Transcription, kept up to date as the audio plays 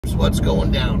what's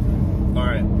going down. All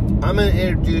right, I'm gonna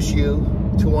introduce you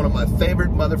to one of my favorite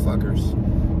motherfuckers.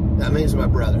 That means my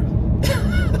brother.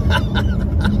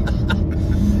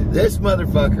 This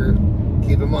motherfucker,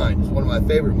 keep in mind, is one of my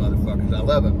favorite motherfuckers. I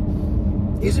love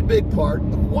him. He's a big part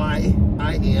of why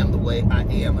I am the way I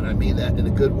am, and I mean that in a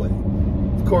good way.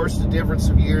 Of course, the difference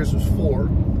of years was 4,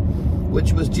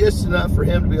 which was just enough for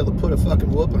him to be able to put a fucking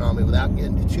whooping on me without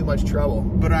getting into too much trouble.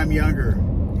 But I'm younger.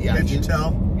 Yeah, Can't you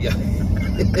tell? Yeah.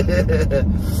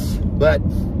 But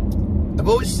I've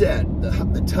always said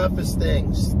the toughest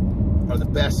things are the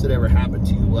best that ever happened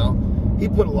to you. Well, he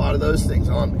put a lot of those things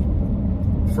on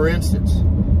me. For instance,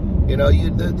 you know,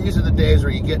 these are the days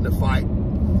where you get in a fight,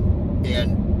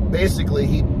 and basically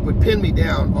he would pin me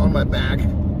down on my back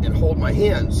and hold my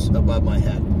hands above my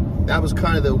head. That was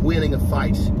kind of the winning a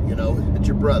fight, you know. It's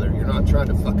your brother. You're not trying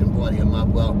to fucking bloody him up.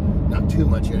 Well, not too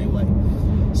much anyway.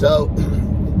 So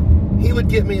he would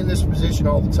get me in this position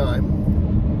all the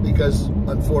time because,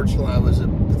 unfortunately, I was a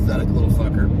pathetic little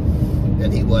fucker,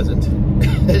 and he wasn't.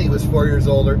 And he was 4 years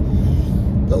older.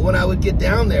 But when I would get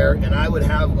down there and I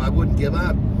wouldn't give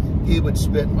up, he would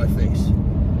spit in my face,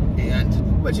 and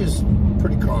which is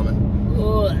pretty common.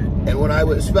 And when I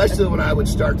would, especially when I would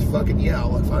start to fucking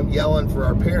yell, if I'm yelling for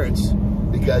our parents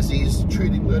because he's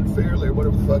treating me unfairly or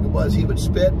whatever the fuck it was, he would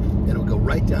spit and it would go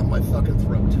right down my fucking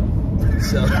throat.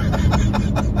 So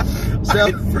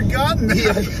I'd forgotten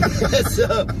that.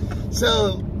 Yeah,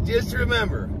 so just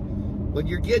remember, when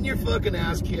you're getting your fucking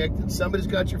ass kicked and somebody's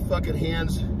got your fucking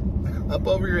hands up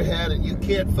over your head and you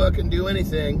can't fucking do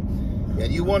anything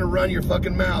and you want to run your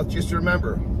fucking mouth, just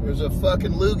remember, there's a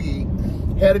fucking loogie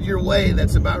headed your way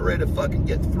that's about ready to fucking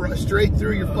get straight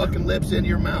through your fucking lips into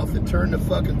your mouth and turn the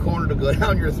fucking corner to go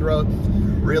down your throat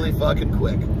really fucking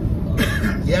quick.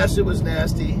 Yes, it was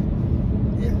nasty.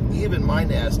 And even my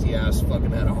nasty ass fucking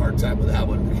had a hard time with that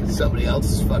one because somebody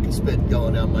else's fucking spit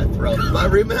going down my throat. But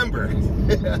remember,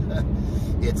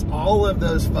 it's all of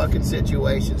those fucking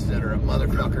situations that are a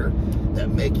motherfucker that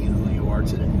make you who you are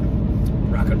today.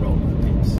 Rock and roll, my peeps.